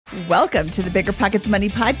Welcome to the BiggerPockets Money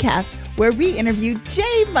podcast, where we interview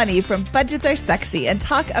Jay Money from Budgets Are Sexy and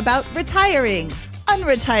talk about retiring,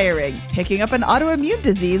 unretiring, picking up an autoimmune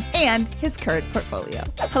disease, and his current portfolio.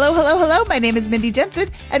 Hello, hello, hello. My name is Mindy Jensen,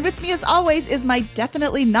 and with me as always is my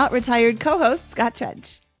definitely not retired co-host, Scott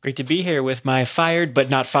Trench. Great to be here with my fired but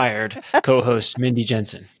not fired co-host, Mindy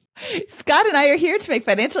Jensen. Scott and I are here to make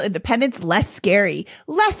financial independence less scary,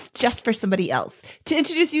 less just for somebody else, to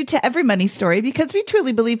introduce you to every money story because we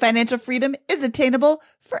truly believe financial freedom is attainable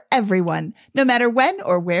for everyone, no matter when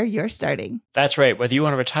or where you're starting. That's right. Whether you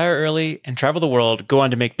want to retire early and travel the world, go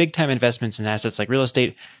on to make big-time investments in assets like real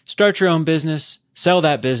estate, start your own business, sell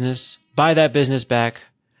that business, buy that business back,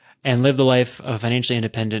 and live the life of a financially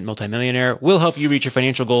independent multimillionaire, will help you reach your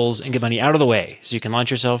financial goals and get money out of the way so you can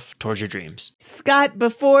launch yourself towards your dreams. Scott,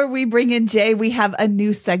 before we bring in Jay, we have a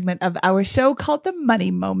new segment of our show called The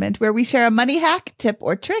Money Moment, where we share a money hack, tip,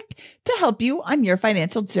 or trick to help you on your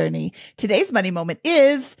financial journey. Today's Money Moment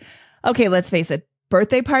is, okay, let's face it,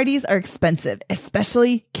 birthday parties are expensive,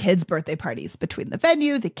 especially kids' birthday parties. Between the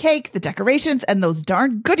venue, the cake, the decorations, and those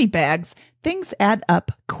darn goodie bags, things add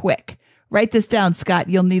up quick. Write this down, Scott.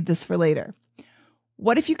 You'll need this for later.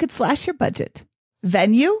 What if you could slash your budget?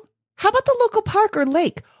 Venue? How about the local park or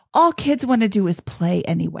lake? All kids want to do is play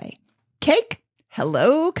anyway. Cake?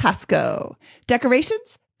 Hello, Costco.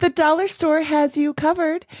 Decorations? The dollar store has you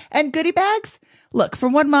covered. And goodie bags? Look,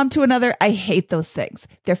 from one mom to another, I hate those things.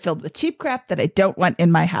 They're filled with cheap crap that I don't want in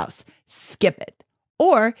my house. Skip it.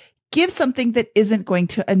 Or give something that isn't going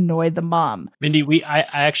to annoy the mom. Mindy, I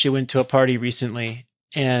actually went to a party recently,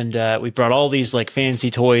 and we brought all these like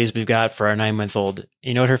fancy toys we've got for our 9-month-old.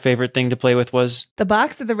 You know what her favorite thing to play with was? The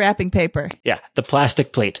box or the wrapping paper? Yeah, the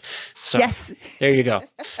plastic plate. So yes. There you go.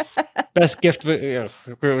 Best gift.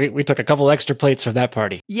 We took a couple extra plates from that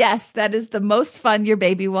party. Yes, that is the most fun your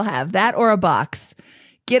baby will have. That or a box.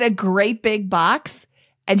 Get a great big box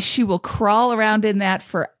and she will crawl around in that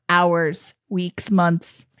for hours, weeks,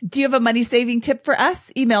 months. Do you have a money saving tip for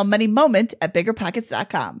us? Email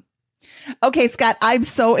moneymoment@biggerpockets.com. Okay, Scott, I'm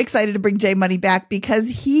so excited to bring Jay Money back because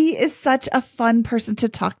he is such a fun person to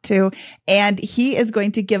talk to, and he is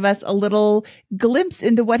going to give us a little glimpse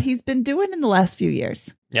into what he's been doing in the last few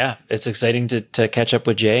years. Yeah, it's exciting to catch up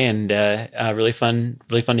with Jay, and really fun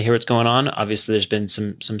to hear what's going on. Obviously, there's been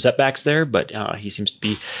some setbacks there, but he seems to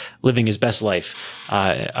be living his best life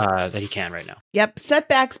that he can right now. Yep,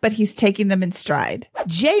 setbacks, but he's taking them in stride.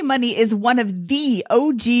 Jay Money is one of the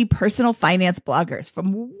OG personal finance bloggers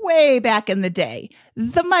from way back in the day,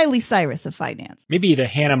 the Miley Cyrus of finance. Maybe the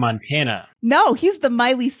Hannah Montana. No, he's the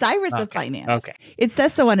Miley Cyrus of finance. Okay. It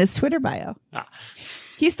says so on his Twitter bio.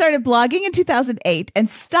 He started blogging in 2008 and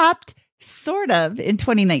stopped sort of in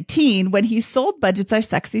 2019 when he sold Budgets Are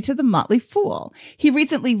Sexy to the Motley Fool. He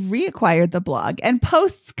recently reacquired the blog and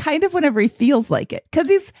posts kind of whenever he feels like it because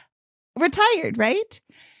he's retired, right?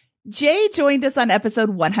 Jay joined us on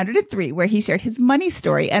episode 103 where he shared his money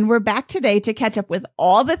story, and we're back today to catch up with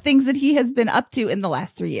all the things that he has been up to in the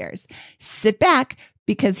last 3 years. Sit back,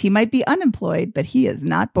 because he might be unemployed, but he is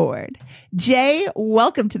not bored. Jay,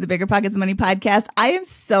 welcome to the BiggerPockets Money podcast. I am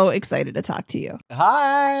so excited to talk to you.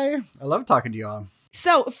 Hi. I love talking to you all.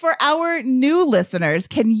 So for our new listeners,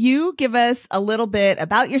 can you give us a little bit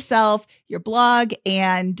about yourself, your blog,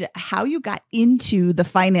 and how you got into the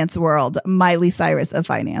finance world, Miley Cyrus of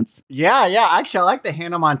finance? Yeah. Actually, I like the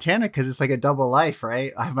Hannah Montana because it's like a double life,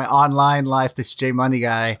 right? I have my online life, this Jay Money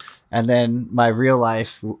guy, and then my real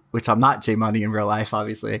life, which I'm not Jay Money in real life,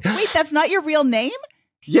 obviously. Wait, that's not your real name?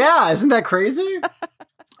 Yeah. Isn't that crazy?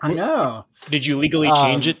 I know. Did you legally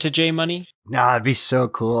change it to Jay Money? No, it'd be so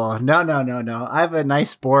cool. No. I have a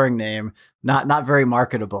nice, boring name, not very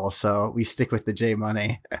marketable, so we stick with the J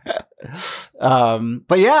Money.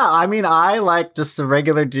 But yeah, I mean, I like just a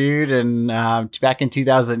regular dude, and back in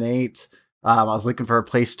 2008, I was looking for a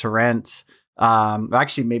place to rent.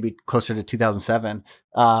 Actually, maybe closer to 2007.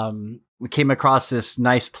 We came across this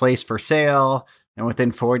nice place for sale, and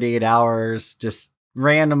within 48 hours, just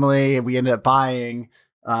randomly, we ended up buying.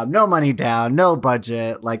 No money down, no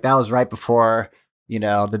budget. Like that was right before,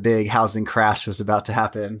 the big housing crash was about to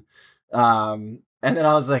happen. And then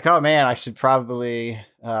I was like, oh man, I should probably,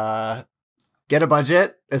 get a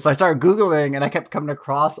budget. And so I started Googling and I kept coming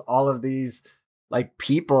across all of these like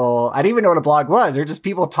people. I didn't even know what a blog was. They're just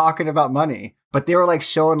people talking about money, but they were like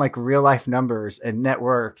showing like real life numbers and net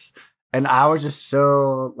worths. And I was just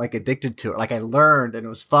so like addicted to it. Like I learned and it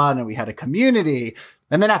was fun and we had a community.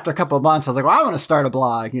 And then after a couple of months, I was like, well, I want to start a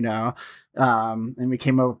blog, and we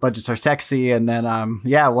came up with Budgets Are Sexy. And then,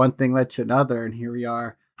 one thing led to another. And here we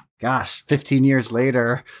are, 15 years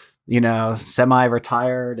later,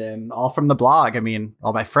 semi-retired, and all from the blog. I mean,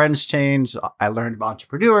 all my friends changed. I learned about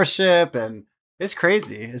entrepreneurship, and it's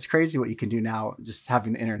crazy. It's crazy what you can do now just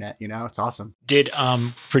having the internet, it's awesome. Did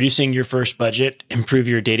producing your first budget improve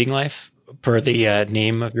your dating life per the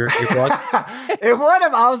name of your blog? It would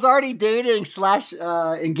have. I was already dating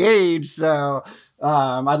 / engaged. So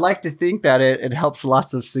I'd like to think that it helps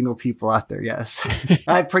lots of single people out there. Yes.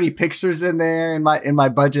 I have pretty pictures in there in my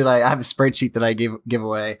budget. I have a spreadsheet that I give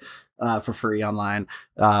away for free online.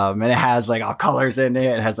 And it has like all colors in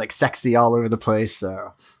it. It has like sexy all over the place.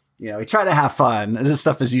 So, we try to have fun. And this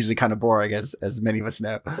stuff is usually kind of boring, as many of us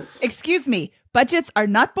know. Excuse me. Budgets are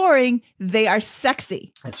not boring. They are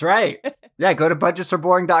sexy. That's right. Yeah, go to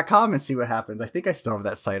budgetsarebooring.com and see what happens. I think I still have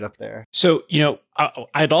that site up there. So,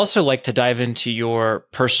 I'd also like to dive into your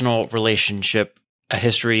personal relationship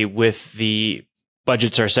history with the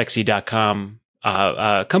budgetsaresexy.com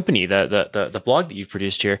company, the blog that you've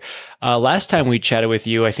produced here. Last time we chatted with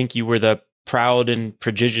you, I think you were the proud and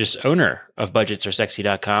prodigious owner of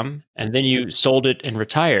budgetsaresexy.com, and then you sold it and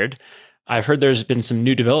retired. I've heard there's been some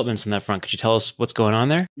new developments on that front. Could you tell us what's going on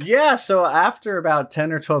there? Yeah. So after about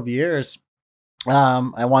 10 or 12 years,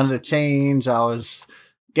 I wanted to change. I was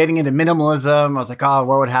getting into minimalism. I was like, oh,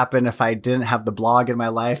 what would happen if I didn't have the blog in my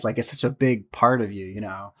life? Like, it's such a big part of you,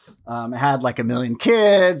 I had like 1 million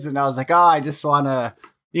kids, and I was like, oh, I just want to,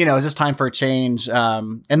 it's just time for a change.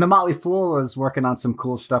 And the Motley Fool was working on some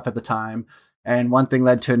cool stuff at the time. And one thing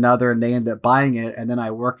led to another, and they ended up buying it. And then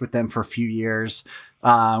I worked with them for a few years.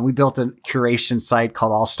 We built a curation site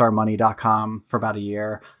called allstarmoney.com for about a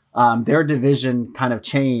year. Their division kind of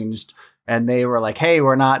changed, and they were like, hey,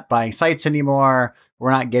 we're not buying sites anymore.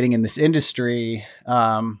 We're not getting in this industry.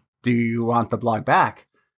 Do you want the blog back?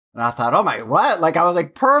 And I thought, oh my, what? Like, I was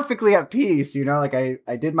like perfectly at peace, like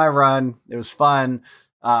I did my run. It was fun.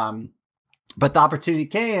 But the opportunity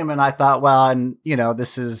came, and I thought, well, and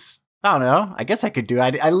this is, I don't know, I guess I could do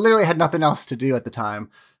it. I literally had nothing else to do at the time.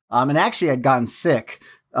 And actually I'd gotten sick,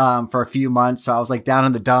 for a few months. So I was like down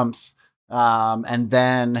in the dumps. And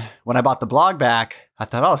then when I bought the blog back, I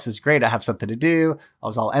thought, oh, this is great. I have something to do. I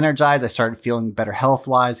was all energized. I started feeling better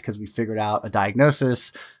health-wise because we figured out a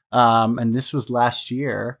diagnosis. And this was last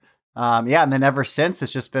year. Yeah. And then ever since,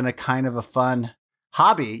 it's just been a kind of a fun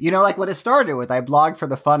hobby, like what it started with. I blogged for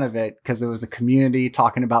the fun of it because it was a community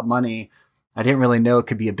talking about money. I didn't really know it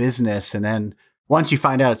could be a business. And then once you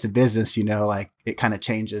find out it's a business, like it kind of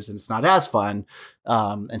changes and it's not as fun.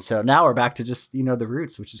 And so now we're back to just, the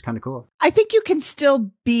roots, which is kind of cool. I think you can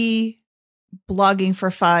still be blogging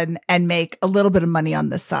for fun and make a little bit of money on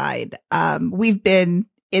the side. We've been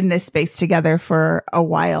in this space together for a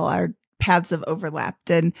while. Our paths have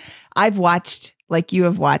overlapped, and I've watched, like you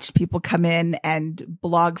have watched, people come in and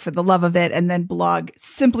blog for the love of it and then blog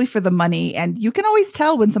simply for the money. And you can always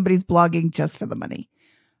tell when somebody's blogging just for the money.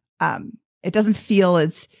 It doesn't feel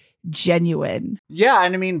as genuine. Yeah.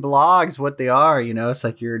 And I mean, blogs, what they are, it's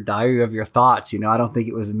like your diary of your thoughts. I don't think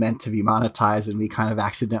it was meant to be monetized, and we kind of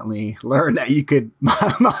accidentally learned that you could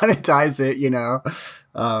monetize it,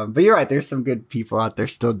 but you're right. There's some good people out there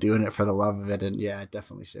still doing it for the love of it. And yeah, it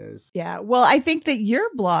definitely shows. Yeah. Well, I think that your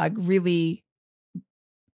blog really,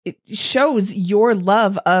 it shows your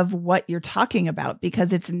love of what you're talking about,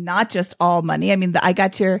 because it's not just all money. I mean, I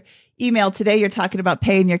got your email today. You're talking about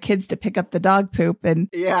paying your kids to pick up the dog poop, and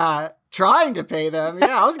yeah, trying to pay them.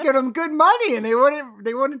 Yeah, I was giving them good money, and they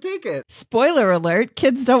wouldn't take it. Spoiler alert: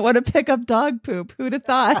 kids don't want to pick up dog poop. Who'd have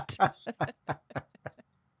thought?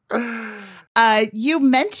 You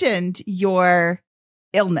mentioned your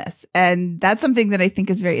illness, and that's something that I think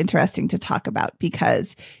is very interesting to talk about,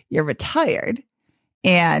 because you're retired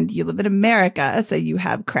and you live in America, so you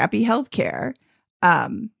have crappy healthcare.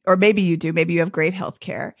 Or maybe you do. Maybe you have great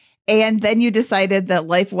healthcare. And then you decided that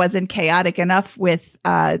life wasn't chaotic enough with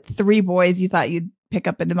 3 boys. You thought you'd pick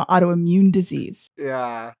up an autoimmune disease.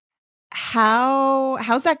 Yeah.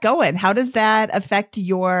 How's that going? How does that affect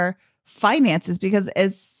your finances? Because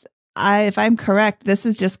if I'm correct, this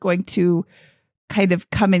is just going to kind of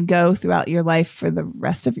come and go throughout your life for the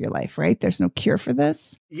rest of your life, right? There's no cure for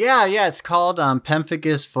this. Yeah. It's called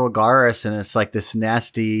pemphigus vulgaris, and it's like this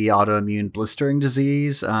nasty autoimmune blistering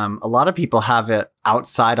disease. A lot of people have it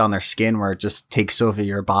outside on their skin where it just takes over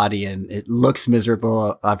your body and it looks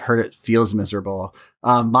miserable. I've heard it feels miserable.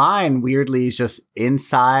 Mine weirdly is just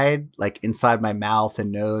inside my mouth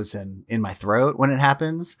and nose and in my throat when it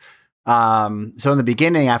happens. So in the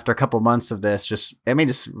beginning, after a couple months of this, just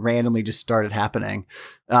randomly just started happening.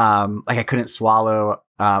 Like I couldn't swallow.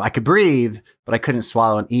 I could breathe, but I couldn't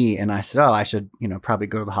swallow and eat. And I said, oh, I should, probably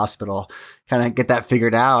go to the hospital, kind of get that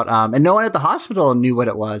figured out. And no one at the hospital knew what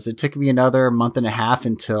it was. It took me another month and a half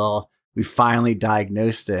until we finally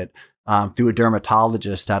diagnosed it, through a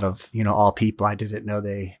dermatologist out of, all people. I didn't know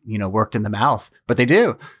they, worked in the mouth, but they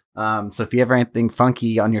do. So if you have anything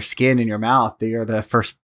funky on your skin and your mouth, they are the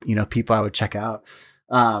first, people I would check out.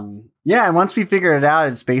 Yeah. And once we figured it out,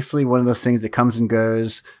 it's basically one of those things that comes and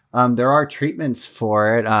goes. There are treatments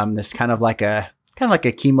for it. This kind of like a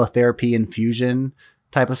chemotherapy infusion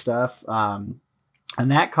type of stuff. And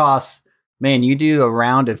that costs, man, you do a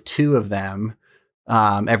round of 2 of them,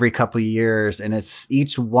 every couple of years. And it's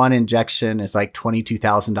each one injection is like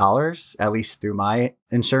 $22,000, at least through my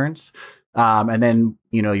insurance. And then,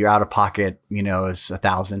 your out of pocket, is $1,000,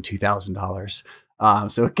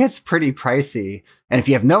 $2,000. So it gets pretty pricey. And if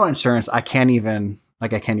you have no insurance, I can't even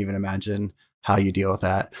imagine how you deal with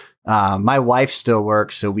that. My wife still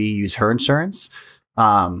works, so we use her insurance,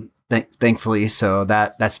 thankfully. So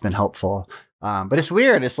that's been helpful. But it's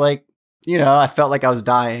weird. It's like, I felt like I was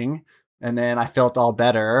dying, and then I felt all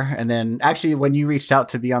better. And then actually, when you reached out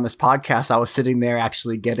to be on this podcast, I was sitting there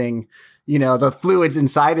actually getting, the fluids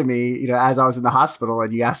inside of me, as I was in the hospital,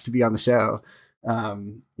 and you asked to be on the show.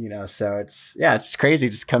 So it's crazy.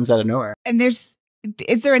 It just comes out of nowhere. And is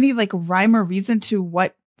there any like rhyme or reason to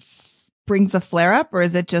what brings a flare up, or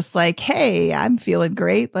is it just like, hey, I'm feeling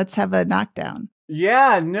great, let's have a knockdown?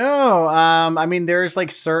 Yeah, no. I mean, there's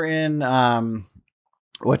like certain,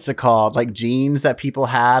 what's it called? Like genes that people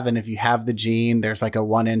have. And if you have the gene, there's like a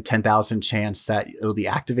 1 in 10,000 chance that it'll be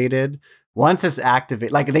activated. Once it's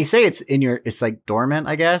activated, like they say it's like dormant,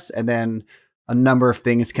 I guess. And then a number of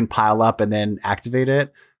things can pile up and then activate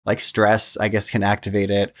it. Like stress, I guess, can activate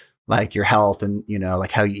it. Like your health and,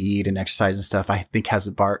 like how you eat and exercise and stuff, I think has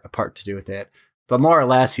a part to do with it. But more or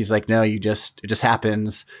less, he's like, no, it just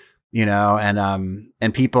happens,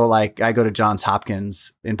 and people like, I go to Johns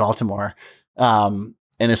Hopkins in Baltimore, and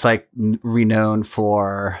it's like renowned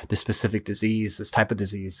for this specific disease, this type of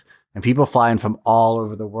disease. And people fly in from all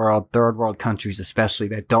over the world, third world countries, especially,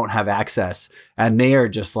 that don't have access. And they are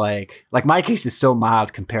just like my case is so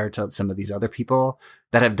mild compared to some of these other people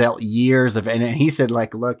that have dealt years of, and he said,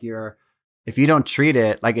 like, look, if you don't treat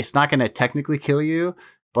it, like, it's not going to technically kill you,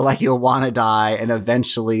 but like, you'll want to die, and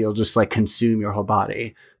eventually you'll just like consume your whole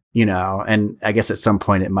body, and I guess at some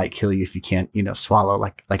point it might kill you if you can't, swallow,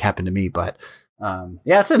 like happened to me. But,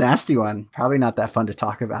 yeah, it's a nasty one. Probably not that fun to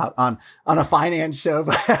talk about on a finance show,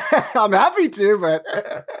 but I'm happy to, but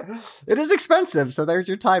it is expensive. So there's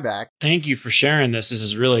your tie back. Thank you for sharing this. This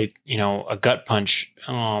is really, a gut punch,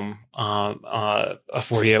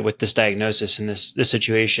 for you with this diagnosis and this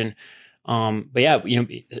situation. But yeah,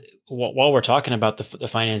 while we're talking about the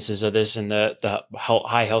finances of this and the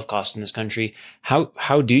high health costs in this country,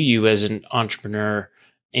 how do you, as an entrepreneur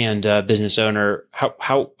and business owner,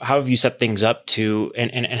 how have you set things up to,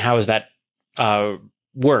 and how has that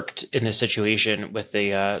worked in this situation with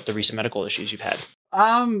the recent medical issues you've had?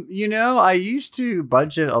 I used to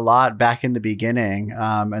budget a lot back in the beginning.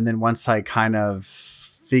 And then once I kind of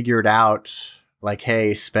figured out, like,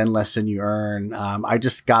 hey, spend less than you earn, I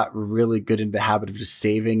just got really good into the habit of just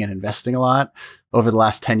saving and investing a lot over the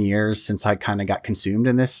last 10 years since I kind of got consumed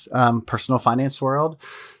in this personal finance world.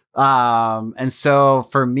 And so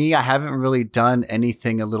for me, I haven't really done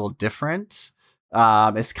anything a little different.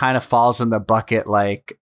 It's kind of falls in the bucket,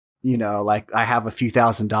 like, like I have a few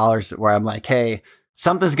 $1,000s where I'm like, hey,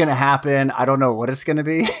 something's going to happen. I don't know what it's going to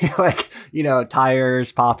be. Like,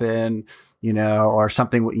 tires pop in, or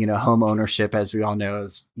something, home ownership, as we all know,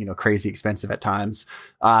 is, crazy expensive at times.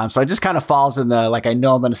 So it just kind of falls in the, like, I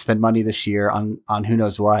know I'm going to spend money this year on who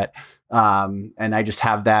knows what. And I just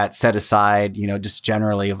have that set aside, just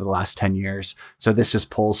generally over the last 10 years. So this just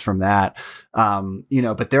pulls from that.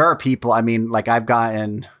 But there are people, I mean, like, I've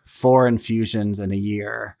gotten 4 infusions in a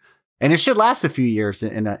year, and it should last a few years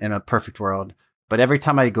in a perfect world. But every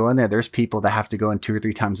time I go in there, there's people that have to go in 2 or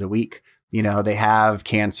 3 times a week. They have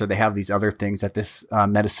cancer, they have these other things that this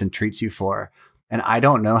medicine treats you for. And I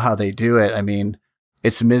don't know how they do it. I mean,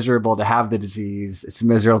 it's miserable to have the disease. It's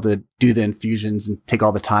miserable to do the infusions and take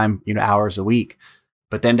all the time, hours a week.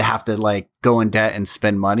 But then to have to like go in debt and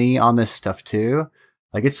spend money on this stuff too.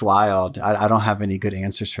 Like, it's wild. I don't have any good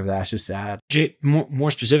answers for that. It's just sad. Jay,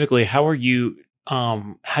 more specifically, how do you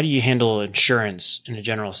handle insurance in a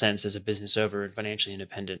general sense as a business owner and financially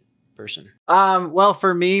independent person? Well,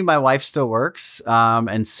 for me, my wife still works.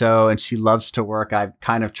 And she loves to work. I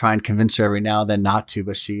kind of try and convince her every now and then not to,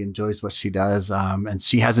 but she enjoys what she does. And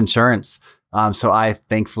she has insurance. So I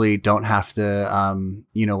thankfully don't have to,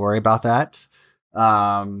 worry about that.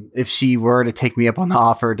 If she were to take me up on the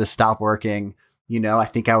offer to stop working, I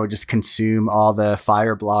think I would just consume all the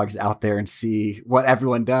fire blogs out there and see what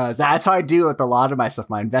everyone does. That's how I do with a lot of my stuff,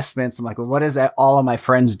 my investments. I'm like, well, what is all of my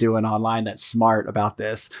friends doing online that's smart about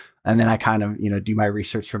this? And then I kind of, do my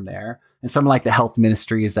research from there. And some like the health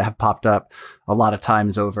ministries that have popped up a lot of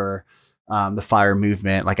times over the fire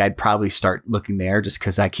movement, like I'd probably start looking there just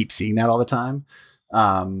because I keep seeing that all the time.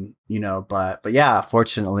 But yeah,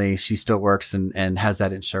 fortunately she still works and has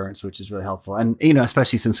that insurance, which is really helpful. And,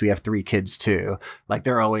 especially since we have 3 kids too, like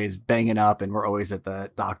they're always banging up and we're always at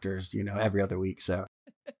the doctor's, every other week. So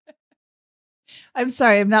I'm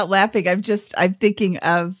sorry, I'm not laughing. I'm thinking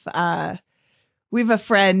of, we have a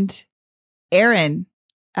friend, Erin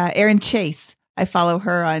Chase. I follow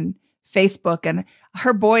her on Facebook, and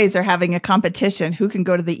her boys are having a competition who can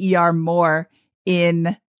go to the ER more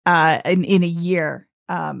in a year.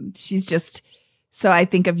 She's just, so I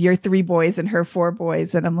think of your 3 boys and her 4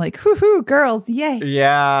 boys, and I'm like, hoo, girls, yay.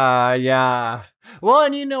 Yeah. Yeah. Well,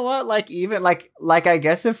 and you know what? Like, even like, I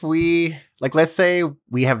guess if we, like, let's say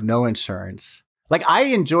we have no insurance, like I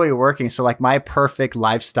enjoy working. So like my perfect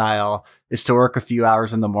lifestyle is to work a few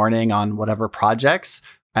hours in the morning on whatever projects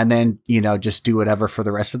and then, just do whatever for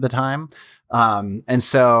the rest of the time. And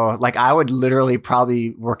so like I would literally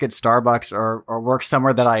probably work at Starbucks or work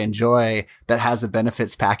somewhere that I enjoy that has a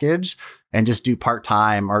benefits package and just do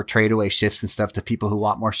part-time or trade away shifts and stuff to people who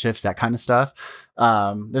want more shifts, that kind of stuff.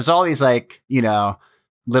 There's all these like,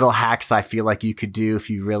 little hacks I feel like you could do if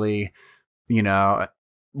you really,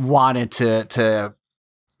 wanted to,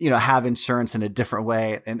 have insurance in a different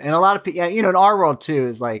way. And a lot of people, in our world too,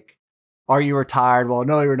 is like, are you retired? Well,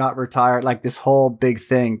 no, you're not retired. Like this whole big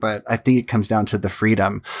thing. But I think it comes down to the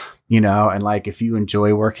freedom, and like if you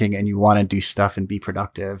enjoy working and you want to do stuff and be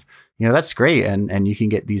productive, that's great. And you can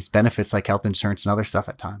get these benefits like health insurance and other stuff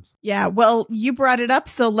at times. Yeah. Well, you brought it up.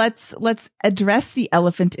 So let's address the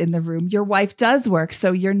elephant in the room. Your wife does work,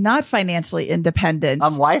 so you're not financially independent.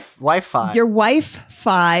 I'm wife-fi. Your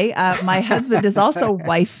wife-fi. My husband is also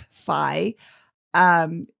wife-fi.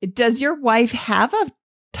 Does your wife have a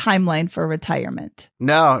timeline for retirement?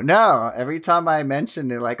 No. Every time I mention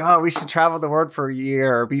it, like, oh, we should travel the world for a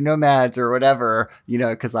year or be nomads or whatever,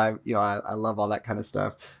 because I love all that kind of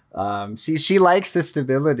stuff. She likes the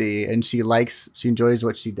stability and she enjoys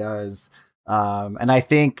what she does. And I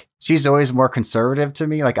think she's always more conservative to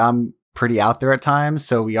me. Like I'm pretty out there at times.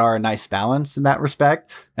 So we are a nice balance in that respect.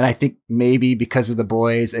 And I think maybe because of the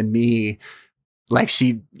boys and me, like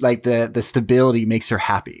the stability makes her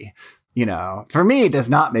happy. For me, it does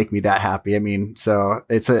not make me that happy. I mean, so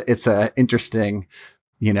it's a interesting,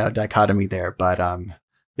 dichotomy there. But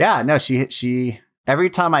yeah, no, she every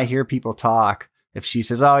time I hear people talk, if she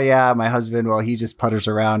says, "Oh yeah, my husband, well, he just putters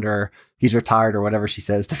around or he's retired," or whatever she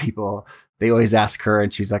says to people, they always ask her,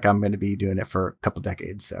 and she's like, "I'm going to be doing it for a couple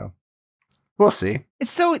decades." So we'll see.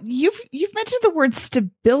 So you've mentioned the word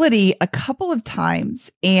stability a couple of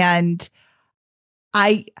times, and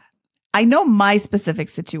I know my specific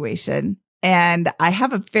situation, and I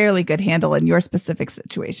have a fairly good handle on your specific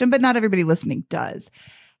situation, but not everybody listening does.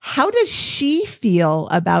 How does she feel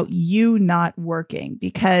about you not working?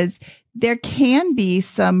 Because there can be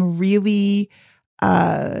some really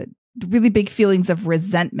big feelings of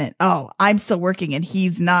resentment. Oh, I'm still working and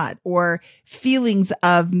he's not, or feelings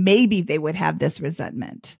of maybe they would have this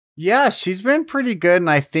resentment. Yeah, she's been pretty good. And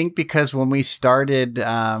I think because when we started,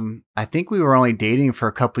 I think we were only dating for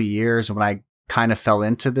a couple of years when I kind of fell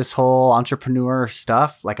into this whole entrepreneur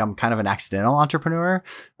stuff. Like I'm kind of an accidental entrepreneur.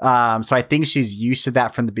 So I think she's used to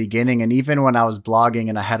that from the beginning. And even when I was blogging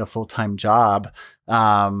and I had a full-time job,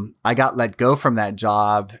 I got let go from that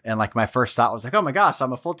job. And like my first thought was like, oh my gosh,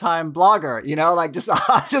 I'm a full-time blogger, like just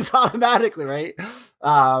automatically. Right.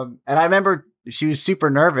 And I remember she was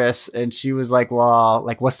super nervous and she was like, well,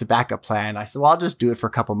 like, what's the backup plan? I said, well, I'll just do it for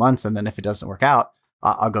a couple months. And then if it doesn't work out,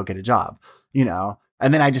 I'll go get a job,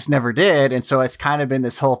 and then I just never did. And so it's kind of been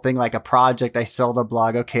this whole thing, like a project. I sell the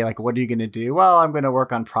blog. Okay. Like, what are you going to do? Well, I'm going to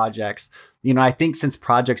work on projects. I think since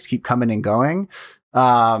projects keep coming and going,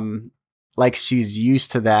 like she's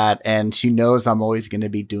used to that and she knows I'm always going to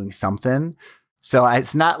be doing something. So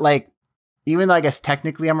it's not like, even though I guess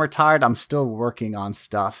technically I'm retired, I'm still working on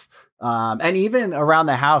stuff. And even around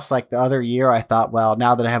the house, like the other year, I thought, well,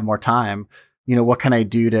 now that I have more time, what can I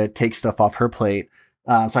do to take stuff off her plate?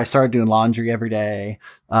 So I started doing laundry every day.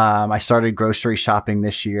 I started grocery shopping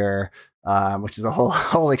this year, which is a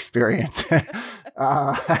whole experience. So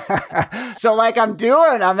like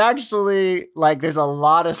I'm actually like, there's a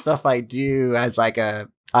lot of stuff I do as like a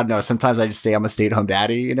I don't know. Sometimes I just say I'm a stay-at-home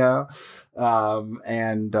daddy, I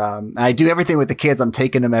do everything with the kids. I'm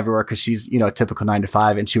taking them everywhere because she's, a typical 9 to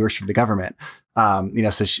 5 and she works for the government.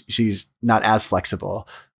 So she's not as flexible.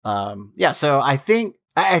 So I think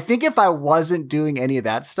if I wasn't doing any of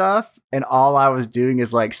that stuff and all I was doing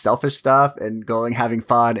is like selfish stuff and going, having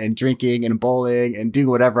fun and drinking and bowling and doing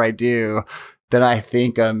whatever I do, then I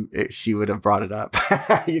think she would have brought it up,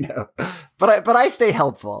 But I stay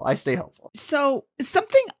helpful. So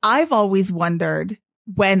something I've always wondered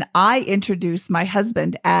when I introduce my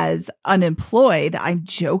husband as unemployed, I'm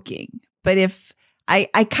joking. But if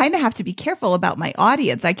I kind of have to be careful about my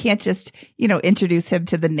audience. I can't just, introduce him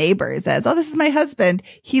to the neighbors as, oh, this is my husband.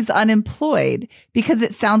 He's unemployed, because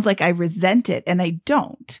it sounds like I resent it, and I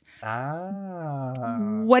don't.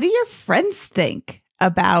 What do your friends think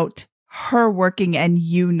about her working and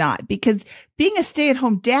you not? Because being a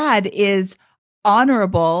stay-at-home dad is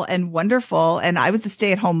honorable and wonderful. And I was a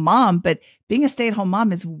stay-at-home mom, but being a stay-at-home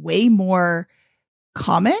mom is way more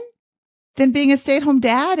common than being a stay-at-home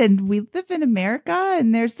dad. And we live in America,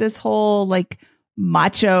 and there's this whole like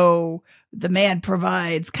macho, the man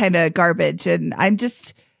provides kind of garbage. And I'm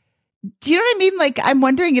just, do you know what I mean? Like, I'm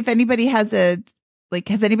wondering if anybody has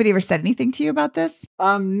anybody ever said anything to you about this?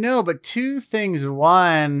 No, but two things.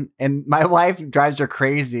 One, and my wife drives her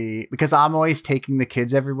crazy because I'm always taking the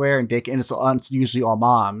kids everywhere and it's usually all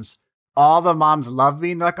moms. All the moms love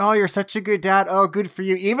me and they're like, oh, you're such a good dad. Oh, good for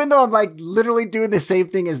you. Even though I'm like literally doing the same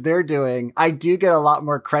thing as they're doing, I do get a lot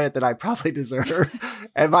more credit than I probably deserve.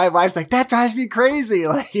 And my wife's like, that drives me crazy.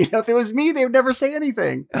 Like, if it was me, they would never say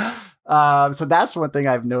anything. So that's one thing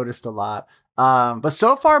I've noticed a lot. But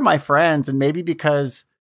so far my friends, and maybe because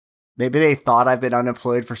maybe they thought I've been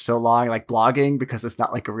unemployed for so long, like blogging, because it's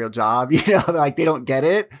not like a real job, like they don't get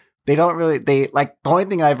it. They like, the only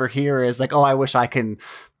thing I ever hear is like, oh, I wish I can,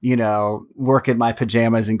 work in my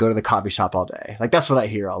pajamas and go to the coffee shop all day. Like, that's what I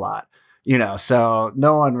hear a lot, so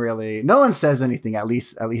no one says anything, at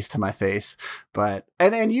least to my face. But,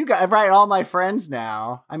 and you guys, right? All my friends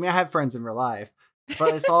now, I mean, I have friends in real life,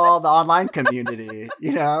 but it's all the online community,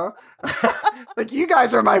 like you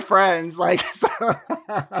guys are my friends. Like, so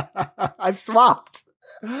I've swapped.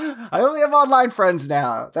 I only have online friends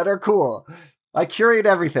now that are cool. I curate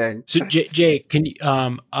everything. So Jay, can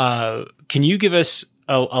you give us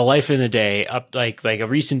a life in the day, up like a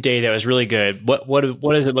recent day that was really good? What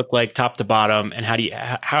does it look like top to bottom, and how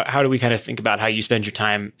do we kind of think about how you spend your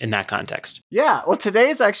time in that context? Yeah, well, today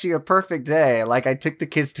is actually a perfect day. Like, I took the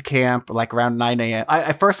kids to camp like around 9 a.m.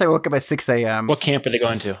 I woke up at 6 a.m. What camp are they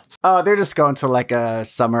going to? Oh, they're just going to like a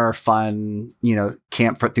summer fun,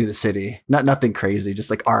 camp through the city. Nothing crazy, just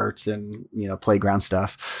like arts and playground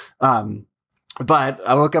stuff. But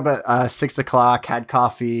I woke up at 6 o'clock, had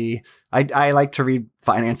coffee. I like to read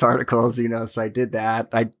finance articles, so I did that.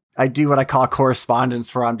 I do what I call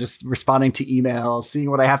correspondence, where I'm just responding to emails, seeing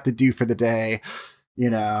what I have to do for the day,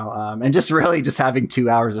 and just really just having 2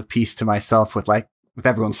 hours of peace to myself with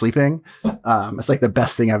everyone sleeping. It's like the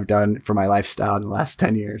best thing I've done for my lifestyle in the last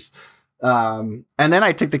 10 years. And then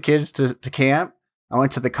I took the kids to camp. I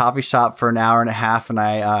went to the coffee shop for an hour and a half, and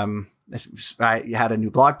I had a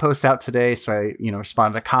new blog post out today. So I,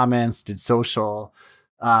 responded to comments, did social.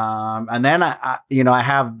 And then I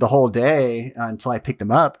have the whole day until I pick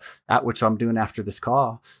them up, which I'm doing after this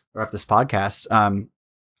call or after this podcast. And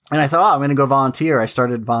I thought, I'm going to go volunteer. I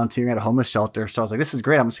started volunteering at a homeless shelter. So I was like, this is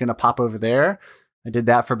great. I'm just going to pop over there. I did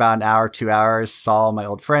that for about an hour, 2 hours, saw my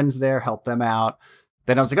old friends there, helped them out.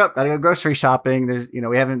 Then I was like, oh, gotta go grocery shopping. There's,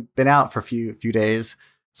 we haven't been out for a few days.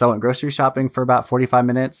 So I went grocery shopping for about 45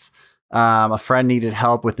 minutes. A friend needed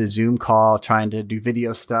help with a Zoom call trying to do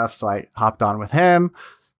video stuff. So I hopped on with him,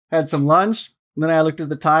 had some lunch. And then I looked at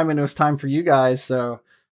the time and it was time for you guys. So,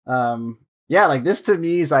 like this to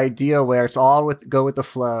me is ideal, where it's all go with the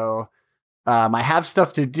flow. I have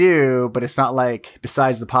stuff to do, but it's not like,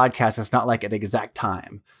 besides the podcast, it's not like at an exact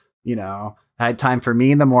time. I had time for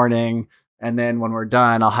me in the morning, and then when we're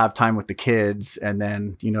done, I'll have time with the kids. And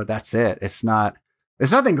then, that's it. It's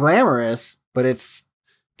nothing glamorous, but it's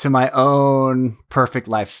to my own perfect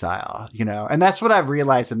lifestyle, and that's what I've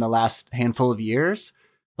realized in the last handful of years.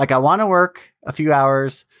 Like, I want to work a few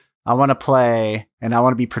hours, I want to play, and I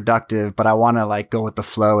want to be productive, but I want to like go with the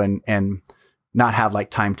flow and not have like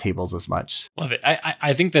timetables as much. Love it.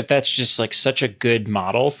 I think that's just like such a good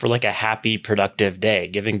model for like a happy, productive day,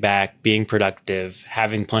 giving back, being productive,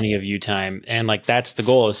 having plenty of you time. And like, that's the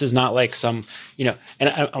goal. This is not like some, and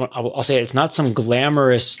I'll say it's not some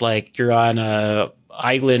glamorous, like you're on a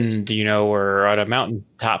island, or on a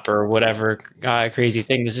mountaintop or whatever crazy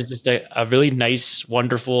thing. This is just a really nice,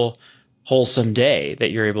 wonderful wholesome day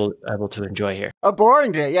that you're able to enjoy here. A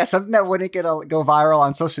boring day. Yeah, something that wouldn't go viral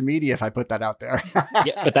on social media if I put that out there.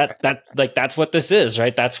 Yeah, but that's what this is,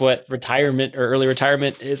 right? That's what retirement or early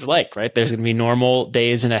retirement is like, right? There's going to be normal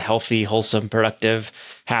days in a healthy, wholesome, productive,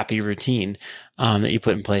 happy routine that you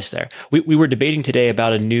put in place there. We were debating today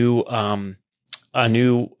about a new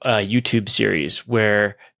YouTube series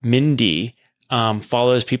where Mindy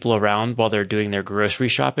follows people around while they're doing their grocery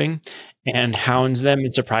shopping and hounds them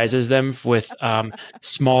and surprises them with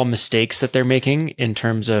small mistakes that they're making in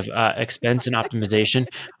terms of expense and optimization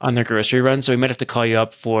on their grocery run. So we might have to call you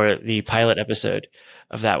up for the pilot episode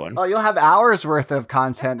of that one. Oh, you'll have hours worth of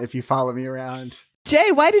content if you follow me around.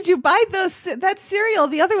 Jay, why did you buy that cereal?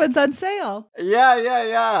 The other one's on sale.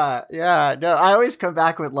 Yeah. No, I always come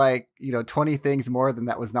back with 20 things more than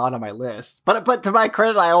that was not on my list. But to my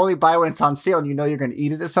credit, I only buy when it's on sale and you're going to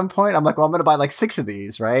eat it at some point. I'm like, well, I'm going to buy 6 of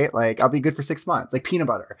these, right? I'll be good for 6 months. Like peanut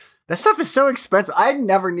butter. That stuff is so expensive. I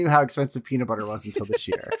never knew how expensive peanut butter was until this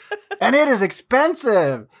year. And it is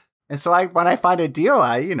expensive. And so when I find a deal,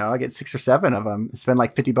 I get 6 or 7 of them, spend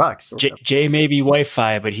 $50. Jay may be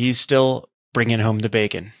Wi-Fi, but he's still bringing home the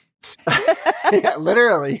bacon. Yeah,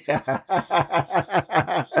 literally.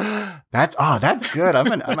 That's good. I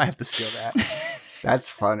might have to steal that. That's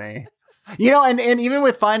funny. And even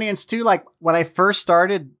with finance too, when I first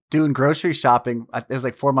started doing grocery shopping, it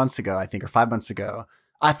was 4 months ago, I think, or 5 months ago.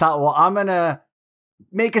 I thought, well, I'm going to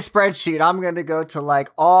make a spreadsheet. I'm going to go to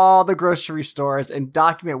all the grocery stores and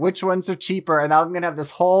document which ones are cheaper. And I'm going to have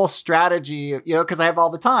this whole strategy, because I have all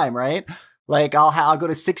the time, right? I'll go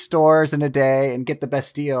to 6 stores in a day and get the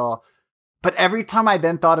best deal. But every time I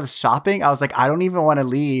then thought of shopping, I was like, I don't even want to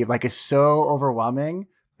leave. It's so overwhelming.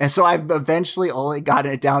 And so I've eventually only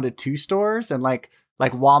gotten it down to 2 stores. And like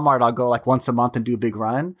Walmart, I'll go once a month and do a big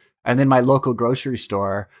run. And then my local grocery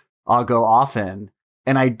store, I'll go often.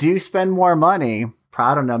 And I do spend more money,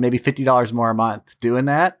 I don't know, maybe $50 more a month doing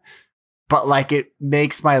that. But it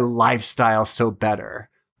makes my lifestyle so better,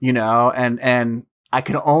 and I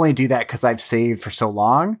can only do that because I've saved for so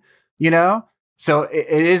long, So it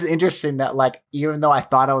is interesting that even though I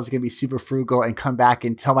thought I was going to be super frugal and come back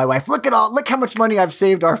and tell my wife, look how much money I've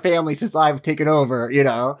saved our family since I've taken over,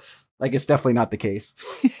 it's definitely not the case.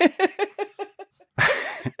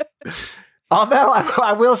 Although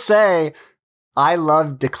I will say I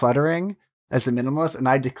love decluttering as a minimalist, and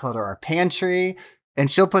I declutter our pantry, and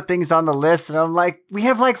she'll put things on the list and I'm like, we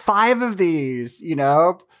have 5 of these,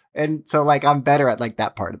 And so I'm better at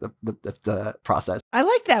that part of the process. I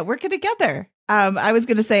like that. Working together. I was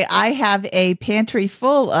going to say I have a pantry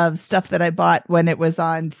full of stuff that I bought when it was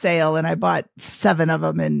on sale, and I bought 7 of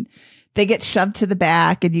them, and they get shoved to the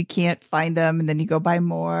back and you can't find them. And then you go buy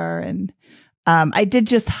more. And I did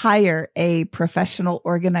just hire a professional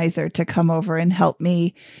organizer to come over and help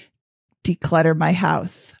me declutter my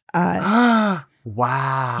house. Wow.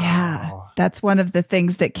 Yeah. That's one of the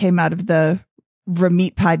things that came out of the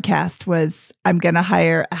Ramit podcast was I'm going to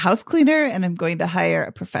hire a house cleaner and I'm going to hire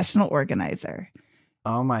a professional organizer.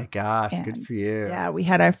 Oh my gosh. And good for you. Yeah. We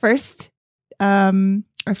had our first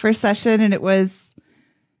session, and it was,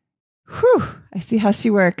 I see how she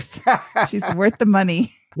works. She's worth the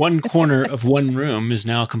money. One corner of one room is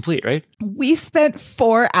now complete, right? We spent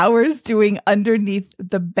 4 hours doing underneath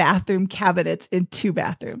the bathroom cabinets in 2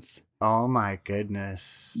 bathrooms. Oh my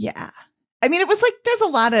goodness. Yeah. I mean, it was there's a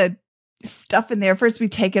lot of stuff in there. First we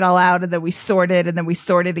take it all out, and then we sort it, and then we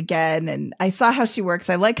sort it again. And I saw how she works.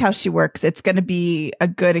 I like how she works. It's going to be a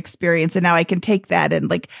good experience. And now I can take that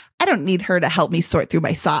and I don't need her to help me sort through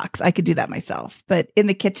my socks. I could do that myself. But in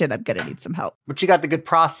the kitchen, I'm going to need some help. But you got the good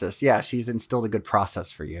process. Yeah. She's instilled a good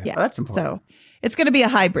process for you. Yeah. Oh, that's important. So it's going to be a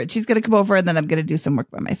hybrid. She's going to come over, and then I'm going to do some work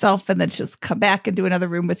by myself, and then she'll come back and do another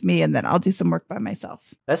room with me, and then I'll do some work by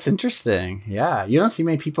myself. That's interesting. Yeah. You don't see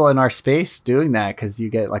many people in our space doing that because you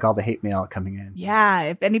get all the hate mail coming in. Yeah.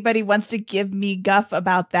 If anybody wants to give me guff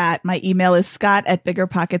about that, my email is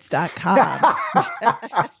scott@biggerpockets.com.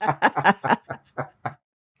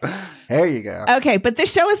 There you go. Okay. But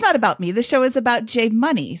this show is not about me. The show is about Jay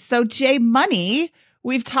Money. So Jay Money,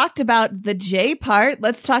 we've talked about the J part.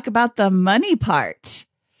 Let's talk about the money part.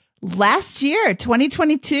 Last year,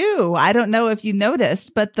 2022, I don't know if you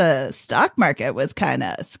noticed, but the stock market was kind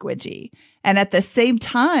of squidgy. And at the same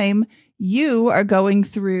time, you are going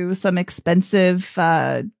through some expensive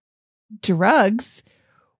drugs.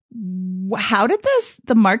 How did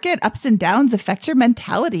the market ups and downs affect your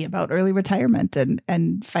mentality about early retirement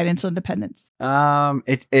and financial independence?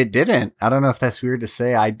 It didn't. I don't know if that's weird to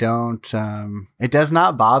say. I don't, it does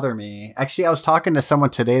not bother me. Actually, I was talking to someone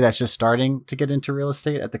today that's just starting to get into real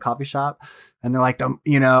estate at the coffee shop. And they're like,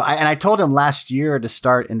 I told him last year to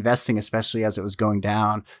start investing, especially as it was going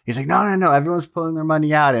down. He's like, no, everyone's pulling their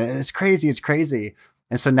money out and it's crazy. It's crazy.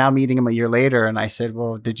 And so now meeting him a year later, and I said,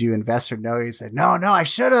 well, did you invest or no? He said, no, I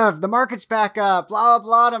should have. The market's back up, blah, blah,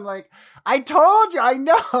 blah. And I'm like, I told you, I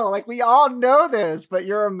know, like we all know this, but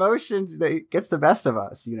your emotions, it gets the best of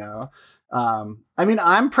us, I mean,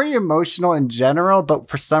 I'm pretty emotional in general, but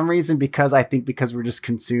for some reason, because we're just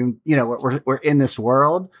consumed, we're in this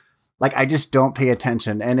world, like I just don't pay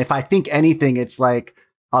attention. And if I think anything, it's like,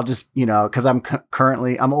 I'll just, cause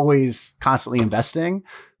I'm always constantly investing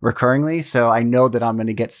recurringly. So I know that I'm going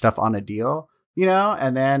to get stuff on a deal,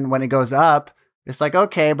 and then when it goes up, it's like,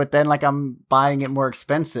 okay, but then like I'm buying it more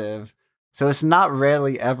expensive. So it's not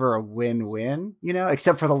really ever a win-win,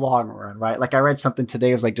 except for the long run, right? Like I read something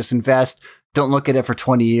today, it was like, just invest, don't look at it for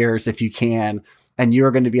 20 years if you can. And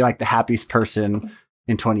you're going to be like the happiest person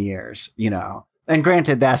in 20 years, And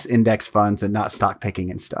granted, that's index funds and not stock picking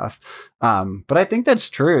and stuff. But I think that's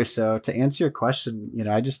true. So to answer your question,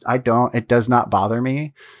 it does not bother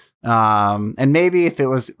me. And maybe if it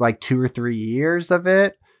was like 2 or 3 years of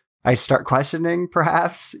it, I'd start questioning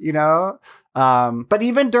perhaps, but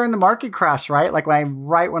even during the market crash, right? Like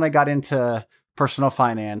when I got into personal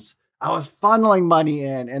finance, I was funneling money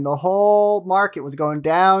in and the whole market was going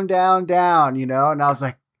down, down, down, and I was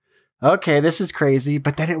like, okay, this is crazy.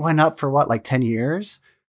 But then it went up for what, like 10 years?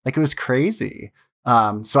 Like it was crazy.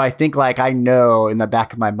 So I think like, I know in the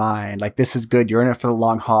back of my mind, like this is good. You're in it for the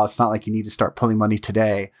long haul. It's not like you need to start pulling money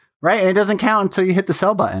today. Right. And it doesn't count until you hit the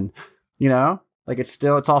sell button, like it's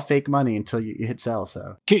all fake money until you hit sell.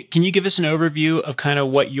 So can you give us an overview of kind of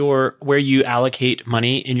where you allocate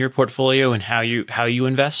money in your portfolio and how you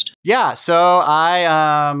invest? Yeah. So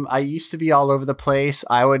I used to be all over the place.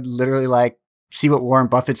 I would literally like see what Warren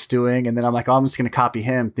Buffett's doing. And then I'm like, oh, I'm just going to copy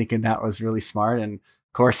him, thinking that was really smart. And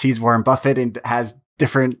of course he's Warren Buffett and has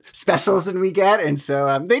different specials than we get. And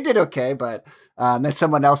so they did okay. But then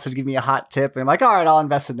someone else would give me a hot tip and I'm like, all right, I'll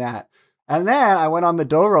invest in that. And then I went on the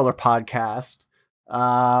Dough Roller podcast.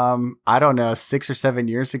 I don't know, 6 or 7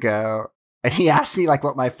 years ago. And he asked me like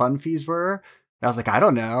what my fund fees were. And I was like, I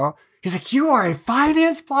don't know. He's like, you are a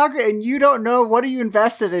finance blogger and you don't know what are you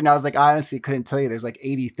invested in? I was like, honestly, couldn't tell you. There's like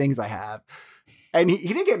 80 things I have. And he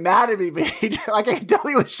didn't get mad at me, but I could tell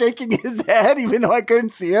he was shaking his head, even though I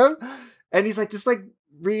couldn't see him. And he's like, just like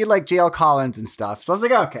read like JL Collins and stuff. So I was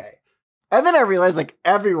like, okay. And then I realized like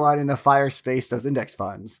everyone in the FIRE space does index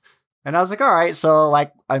funds. And I was like, all right. So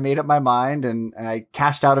like I made up my mind and I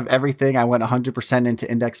cashed out of everything. I went 100%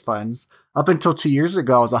 into index funds. Up until 2 years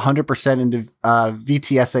ago, I was 100% into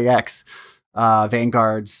VTSAX,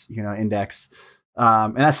 Vanguard's, index.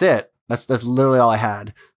 And that's it. That's literally all I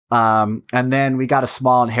had. And then we got a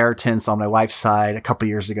small inheritance on my wife's side a couple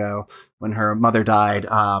years ago when her mother died.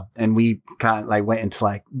 And we kind of like went into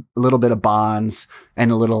like a little bit of bonds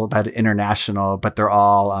and a little bit of international, but they're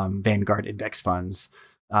all Vanguard index funds.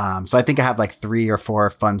 So I think I have like 3 or 4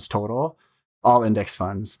 funds total, all index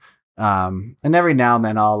funds. And every now and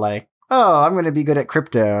then I'll like, oh, I'm going to be good at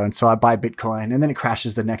crypto. And so I buy Bitcoin and then it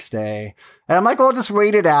crashes the next day. And I'm like, well, just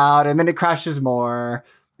wait it out. And then it crashes more.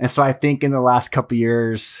 And so I think in the last couple of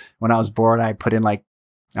years when I was bored, I put in like,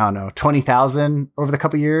 I don't know, 20,000 over the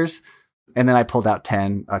couple of years. And then I pulled out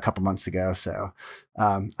 10 a couple months ago. So,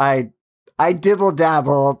 I dibble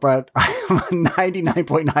dabble, but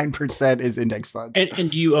 99.9% is index funds. And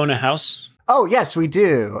do you own a house? Oh, yes, we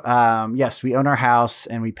do. Yes, we own our house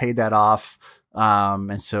and we paid that off.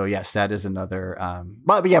 And so, yes, that is another,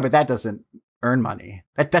 but that doesn't earn money.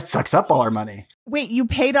 That sucks up all our money. Wait, you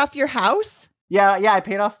paid off your house? Yeah, I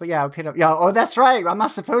paid off. Yeah, I paid off. Yeah. Oh, that's right. I'm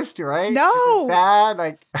not supposed to, right? No. Bad.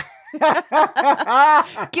 Like,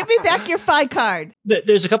 give me back your FI card.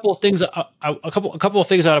 There's a couple of things. A couple of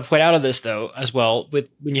things I want to point out of this though, as well. With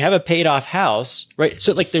when you have a paid off house, right?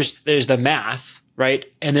 So like, there's the math, right,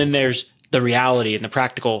 and then there's the reality and the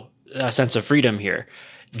practical sense of freedom here.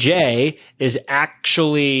 Jay is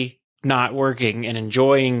actually not working and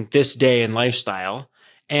enjoying this day and lifestyle.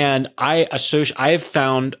 And I've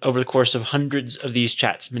found over the course of hundreds of these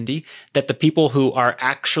chats, Mindy, that the people who are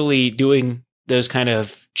actually doing those kind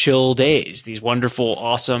of chill days, these wonderful,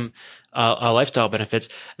 awesome lifestyle benefits,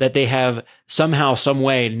 that they have somehow, some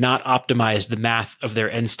way not optimized the math of their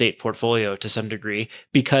end state portfolio to some degree,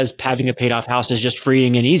 because having a paid off house is just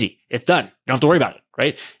freeing and easy. It's done. You don't have to worry about it,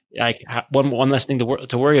 right? Like one less thing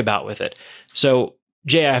to worry about with it. So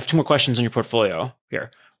Jay, I have two more questions on your portfolio here.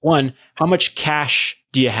 One, how much cash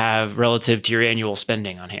do you have relative to your annual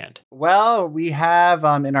spending on hand? Well, we have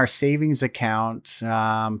in our savings account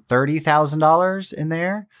 $30,000 in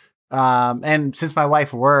there. And since my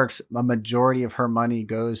wife works, a majority of her money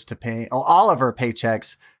goes to pay, all of her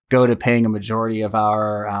paychecks go to paying a majority of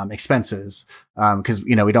our expenses. Because,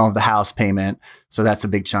 we don't have the house payment. So that's a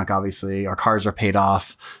big chunk, obviously. Our cars are paid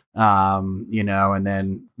off, and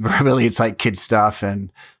then really it's like kid stuff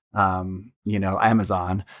and,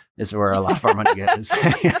 Amazon is where a lot of our money goes. And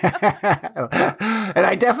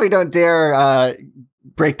I definitely don't dare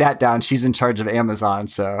break that down. She's in charge of Amazon.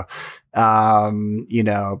 So, yeah,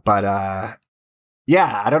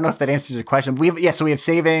 I don't know if that answers your question. So we have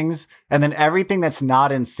savings, and then everything that's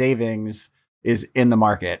not in savings is in the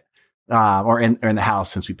market, or in the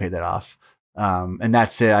house since we paid that off. And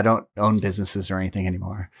that's it. I don't own businesses or anything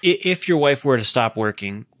anymore. If your wife were to stop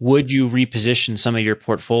working, would you reposition some of your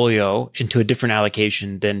portfolio into a different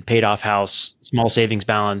allocation than paid off house, small savings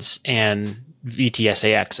balance, and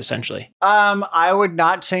VTSAX essentially? I would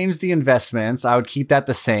not change the investments. I would keep that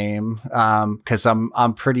the same. Cause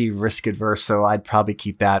I'm pretty risk adverse. So I'd probably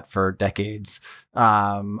keep that for decades.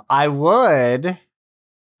 I would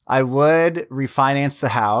refinance the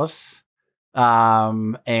house,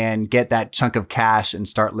 and get that chunk of cash and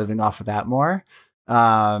start living off of that more.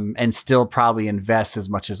 And still probably invest as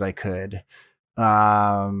much as I could.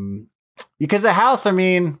 Because the house,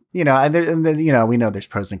 we know there's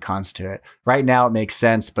pros and cons to it. Right now it makes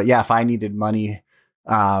sense, but yeah, if I needed money,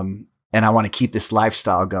 and I want to keep this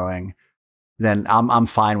lifestyle going, then I'm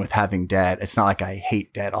fine with having debt. It's not like I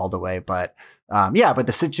hate debt all the way, but but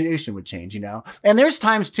the situation would change, and there's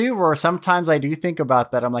times too, where sometimes I do think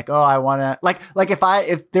about that. I'm like, oh, I want to like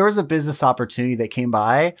if there was a business opportunity that came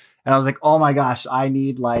by and I was like, oh my gosh, I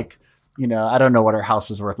need I don't know what our house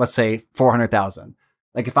is worth. Let's say 400,000.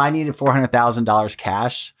 Like if I needed $400,000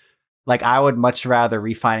 cash, like I would much rather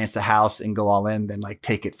refinance the house and go all in than like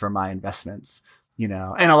take it for my investments, and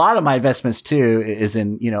a lot of my investments too is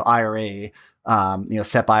in, IRA,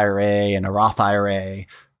 SEP IRA and a Roth IRA,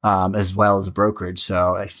 as well as a brokerage.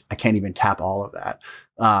 So I can't even tap all of that.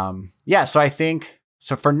 So I think,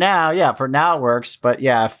 so for now it works, but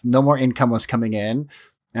yeah, if no more income was coming in,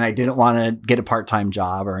 and I didn't want to get a part-time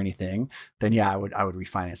job or anything, then yeah, I would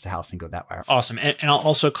refinance the house and go that way. Awesome. And I'll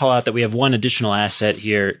also call out that we have one additional asset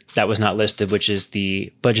here that was not listed, which is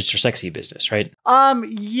the Budgets Are Sexy business, right?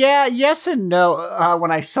 Yeah, yes and no.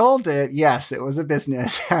 When I sold it, yes, it was a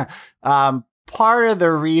business. Part of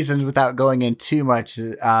the reasons, without going in too much,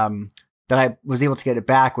 that I was able to get it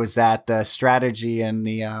back was that the strategy and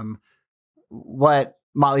the, what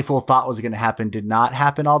Motley Fool thought was going to happen did not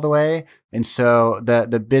happen all the way. And so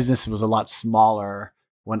the business was a lot smaller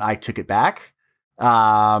when I took it back.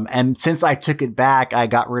 And since I took it back, I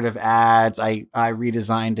got rid of ads. I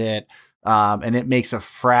redesigned it. And it makes a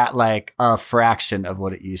fraction of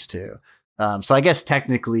what it used to. So I guess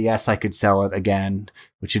technically, yes, I could sell it again,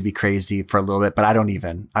 which would be crazy for a little bit, but I don't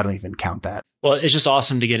even count that. Well, it's just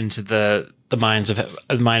awesome to get into the mind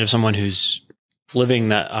of someone who's living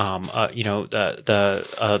the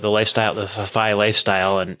lifestyle, the FI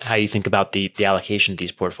lifestyle, and how you think about the allocation of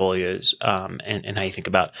these portfolios, and how you think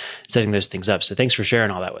about setting those things up. So thanks for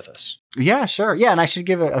sharing all that with us. Yeah, sure. Yeah. And I should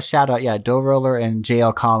give a shout out. Yeah. Doe Roller and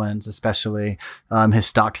JL Collins, especially, his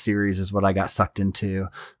stock series is what I got sucked into.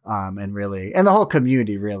 And the whole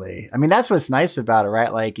community, really. That's what's nice about it,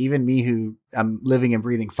 right? Like even me, who I'm living and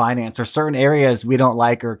breathing finance, or certain areas we don't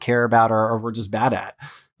like or care about, or we're just bad at.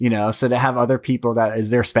 So to have other people that is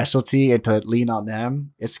their specialty and to lean on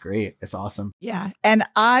them, it's great. It's awesome. Yeah. And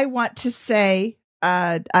I want to say,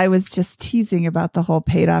 I was just teasing about the whole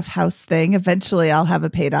paid off house thing. Eventually I'll have a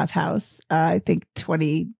paid off house. I think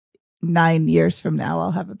 29 years from now,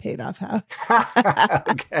 I'll have a paid off house.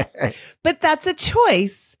 Okay. But that's a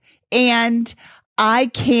choice. And I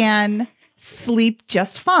can sleep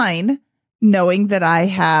just fine knowing that I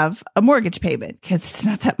have a mortgage payment, because it's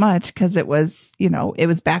not that much, because it was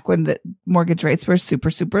back when the mortgage rates were super,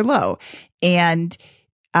 super low. And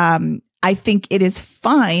I think it is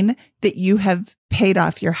fine that you have paid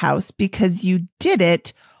off your house, because you did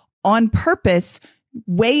it on purpose,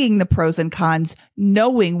 weighing the pros and cons,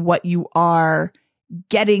 knowing what you are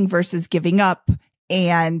getting versus giving up.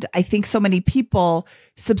 And I think so many people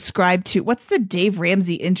subscribe to, what's the Dave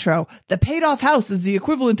Ramsey intro? The paid off house is the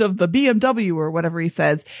equivalent of the BMW, or whatever he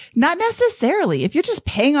says. Not necessarily. If you're just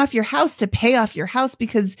paying off your house to pay off your house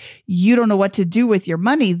because you don't know what to do with your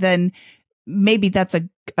money, then maybe that's a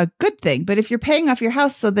good thing. But if you're paying off your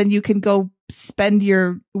house so then you can go spend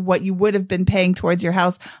what you would have been paying towards your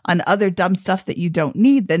house on other dumb stuff that you don't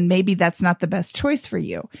need, then maybe that's not the best choice for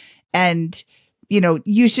you. And,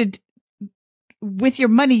 you should, with your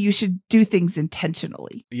money, you should do things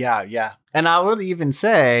intentionally. Yeah, yeah. And I would even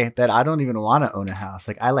say that I don't even want to own a house.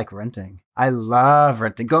 Like, I like renting. I love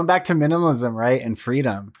renting. Going back to minimalism, right? And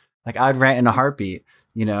freedom. Like, I'd rent in a heartbeat.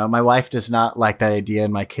 My wife does not like that idea,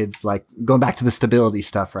 and my kids like going back to the stability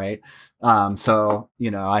stuff, right? So,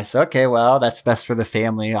 I said, okay, well, that's best for the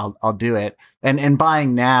family. I'll do it. And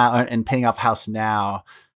buying now and paying off a house now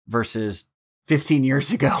versus 15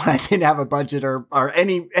 years ago when I didn't have a budget or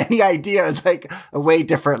any idea, is like a way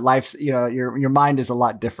different life. Your mind is a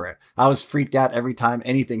lot different. I was freaked out every time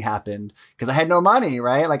anything happened because I had no money,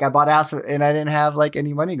 right? Like, I bought a house and I didn't have like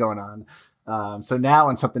any money going on. So now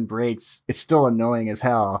when something breaks, it's still annoying as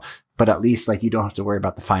hell, but at least like you don't have to worry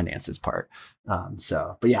about the finances part.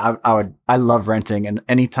 But yeah, I love renting, and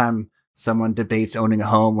anytime someone debates owning a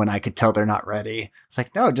home when I could tell they're not ready, it's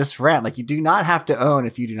like, no, just rent. Like, you do not have to own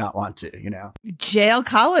if you do not want to, JL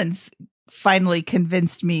Collins finally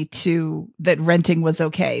convinced me that renting was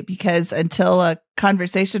okay, because until a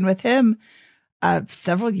conversation with him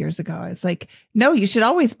several years ago, I was like, no, you should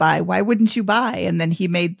always buy. Why wouldn't you buy? And then he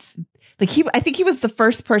made I think he was the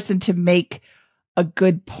first person to make a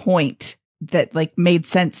good point that like made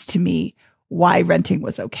sense to me why renting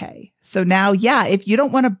was okay. So now, yeah, if you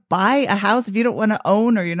don't want to buy a house, if you don't want to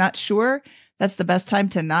own, or you're not sure, that's the best time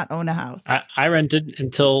to not own a house. I rented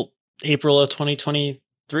until April of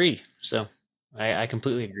 2023. So I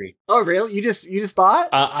completely agree. Oh, really? You just bought?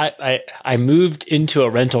 I moved into a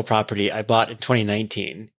rental property I bought in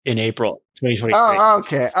 2019 in April 2023. Oh,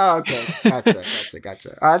 okay.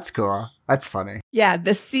 Gotcha. Oh, that's cool. That's funny. Yeah,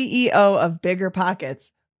 the CEO of BiggerPockets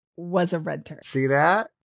was a renter. See that?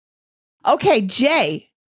 Okay, Jay,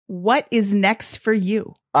 what is next for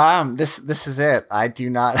you? This is it. I do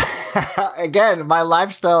not. Again, my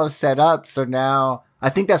lifestyle is set up, so now I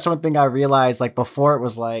think that's one thing I realized. Like, before, it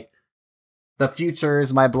was like, the future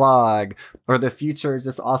is my blog, or the future is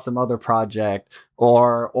this awesome other project,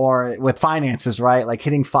 or with finances, right? Like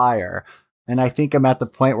hitting fire. And I think I'm at the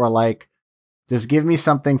point where like, just give me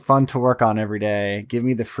something fun to work on every day. Give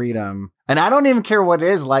me the freedom. And I don't even care what it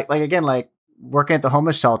is. Like again, like working at the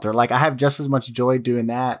homeless shelter. Like, I have just as much joy doing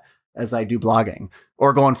that as I do blogging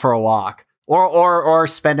or going for a walk or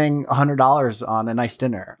spending $100 on a nice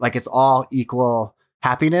dinner. Like, it's all equal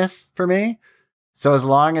happiness for me. So as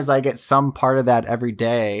long as I get some part of that every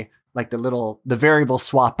day, like the variables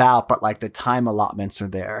swap out, but like the time allotments are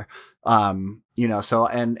there. So,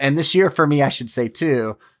 and this year for me, I should say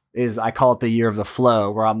too, is I call it the year of the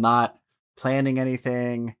flow, where I'm not planning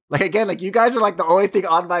anything. Like, again, like, you guys are like the only thing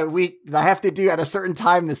on my week that I have to do at a certain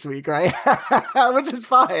time this week, right? Which is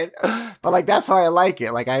fine. But like, that's how I like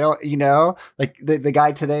it. Like, I don't, like the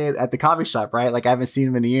guy today at the coffee shop, right? Like, I haven't seen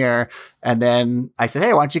him in a year. And then I said,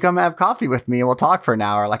 hey, why don't you come have coffee with me and we'll talk for an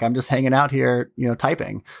hour? Like, I'm just hanging out here,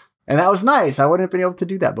 typing. And that was nice. I wouldn't have been able to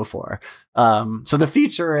do that before. So the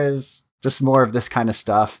future is just more of this kind of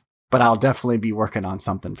stuff, but I'll definitely be working on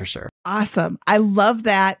something for sure. Awesome. I love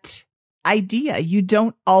that idea. You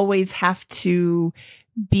don't always have to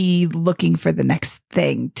be looking for the next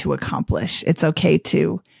thing to accomplish. It's okay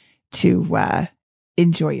to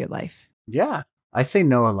enjoy your life. Yeah. I say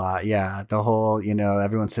no a lot. Yeah. The whole,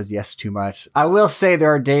 everyone says yes too much. I will say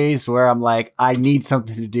there are days where I'm like, I need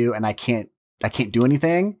something to do and I can't do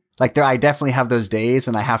anything. Like, I definitely have those days,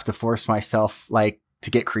 and I have to force myself like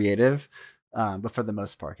to get creative. But for the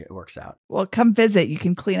most part, it works out. Well, come visit. You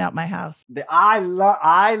can clean out my house. I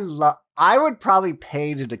would probably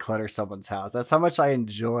pay to declutter someone's house. That's how much I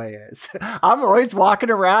enjoy it. I'm always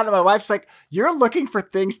walking around and my wife's like, you're looking for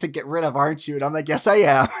things to get rid of, aren't you? And I'm like, yes, I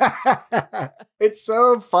am. It's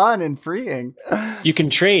so fun and freeing. You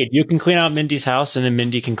can trade. You can clean out Mindy's house, and then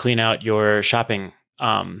Mindy can clean out your shopping,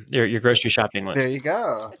 your grocery shopping list. There you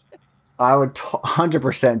go. I would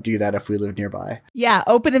 100% do that if we lived nearby. Yeah.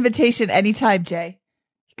 Open invitation anytime, Jay.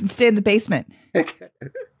 You can stay in the basement.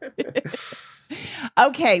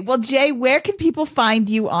 Okay. Well, Jay, where can people find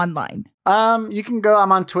you online? You can go,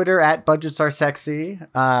 I'm on Twitter at Budgets Are Sexy. You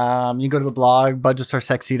can go to the blog,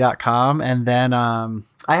 budgetsaresexy.com. And then, I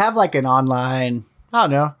have like an online, I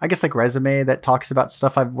don't know, I guess like resume that talks about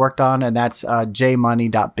stuff I've worked on. And that's,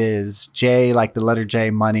 jmoney.biz, J, like the letter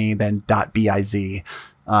J, money, then .biz.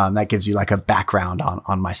 That gives you like a background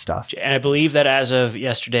on my stuff. And I believe that as of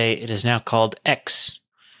yesterday, it is now called X.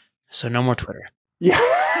 So no more Twitter. Yeah,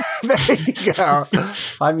 there you go.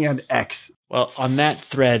 Find me on X. Well, on that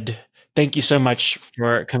thread, Thank you so much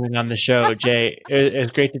for coming on the show, Jay. It was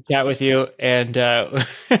great to chat with you. And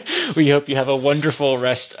we hope you have a wonderful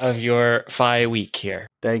rest of your FI week here.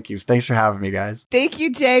 Thank you. Thanks for having me, guys. Thank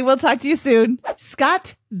you, Jay. We'll talk to you soon.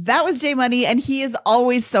 Scott, that was Jay Money, and he is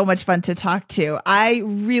always so much fun to talk to. I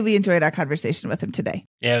really enjoyed our conversation with him today.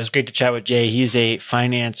 Yeah, it was great to chat with Jay. He's a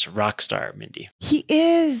finance rock star, Mindy. He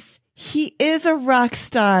is. He is a rock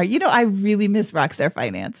star. You know, I really miss Rockstar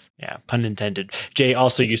Finance. Yeah, pun intended. Jay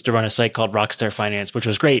also used to run a site called Rockstar Finance, which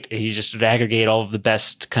was great. He just would aggregate all of the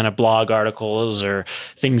best kind of blog articles or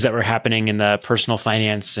things that were happening in the personal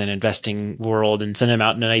finance and investing world and send them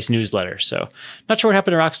out in a nice newsletter. So not sure what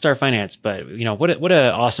happened to Rockstar Finance, but you know, what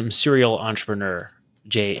an awesome serial entrepreneur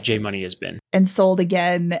Jay Money has been. And sold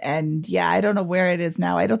again. And yeah, I don't know where it is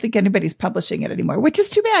now. I don't think anybody's publishing it anymore, which is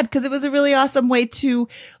too bad because it was a really awesome way to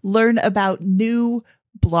learn about new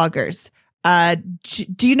bloggers.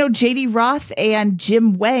 Do you know JD Roth and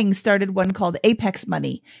Jim Wang started one called Apex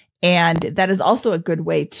Money? And that is also a good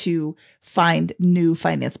way to find new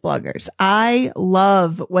finance bloggers. I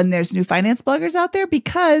love when there's new finance bloggers out there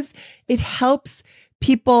because it helps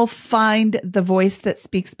people find the voice that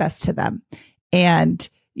speaks best to them. And,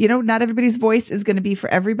 you know, not everybody's voice is going to be for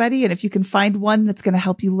everybody. And if you can find one that's going to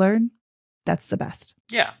help you learn, that's the best.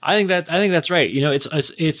 Yeah, I think that's right. You know,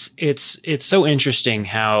 it's so interesting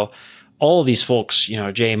how all of these folks, you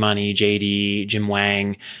know, Jay Money, JD, Jim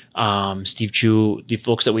Wang, Steve Chu, the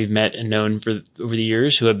folks that we've met and known for over the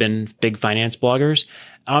years who have been big finance bloggers,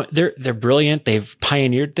 they're brilliant. They've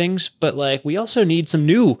pioneered things, but like we also need some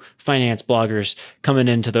new finance bloggers coming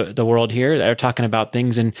into the world here that are talking about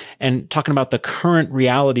things and talking about the current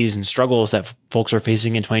realities and struggles that folks are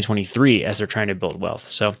facing in 2023 as they're trying to build wealth.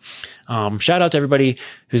 So shout out to everybody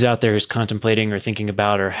who's out there who's contemplating or thinking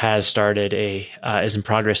about or has started is in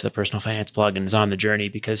progress with a personal finance blog and is on the journey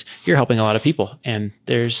because you're helping a lot of people. And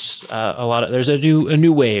there's there's a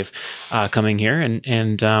new wave coming here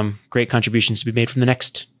and great contributions to be made from the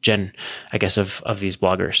next gen, I guess, of these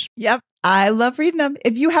bloggers. Yep. I love reading them.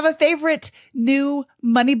 If you have a favorite new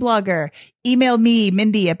money blogger, email me,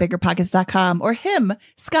 Mindy at BiggerPockets.com or him,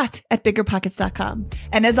 Scott at BiggerPockets.com.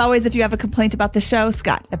 And as always, if you have a complaint about the show,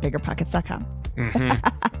 Scott at BiggerPockets.com.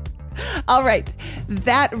 Mm-hmm. All right.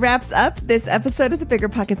 That wraps up this episode of the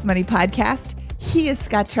BiggerPockets Money podcast. He is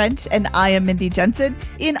Scott Trench and I am Mindy Jensen.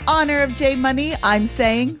 In honor of Jay Money, I'm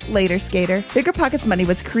saying later, skater. BiggerPockets Money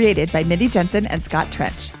was created by Mindy Jensen and Scott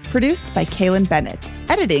Trench. Produced by Kaylin Bennett.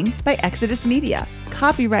 Editing by Exodus Media.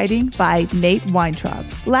 Copywriting by Nate Weintraub.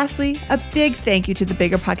 Lastly, a big thank you to the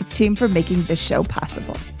BiggerPockets team for making this show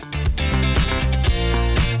possible.